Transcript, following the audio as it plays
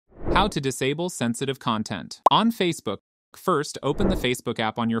How to disable sensitive content. On Facebook, first open the Facebook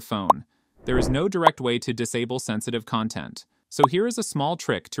app on your phone. There is no direct way to disable sensitive content, so here is a small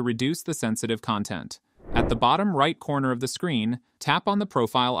trick to reduce the sensitive content. At the bottom right corner of the screen, tap on the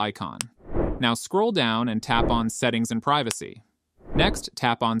profile icon. Now scroll down and tap on Settings and Privacy. Next,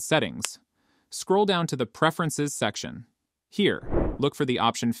 tap on Settings. Scroll down to the Preferences section. Here, look for the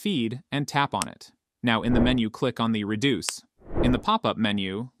option Feed and tap on it. Now in the menu, click on the Reduce. In the pop-up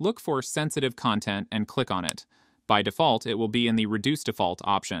menu, look for Sensitive Content and click on it. By default, it will be in the Reduce Default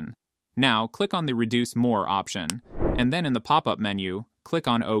option. Now, click on the Reduce More option, and then in the pop-up menu, click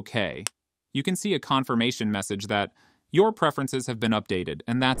on OK. You can see a confirmation message that your preferences have been updated,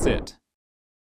 and that's it.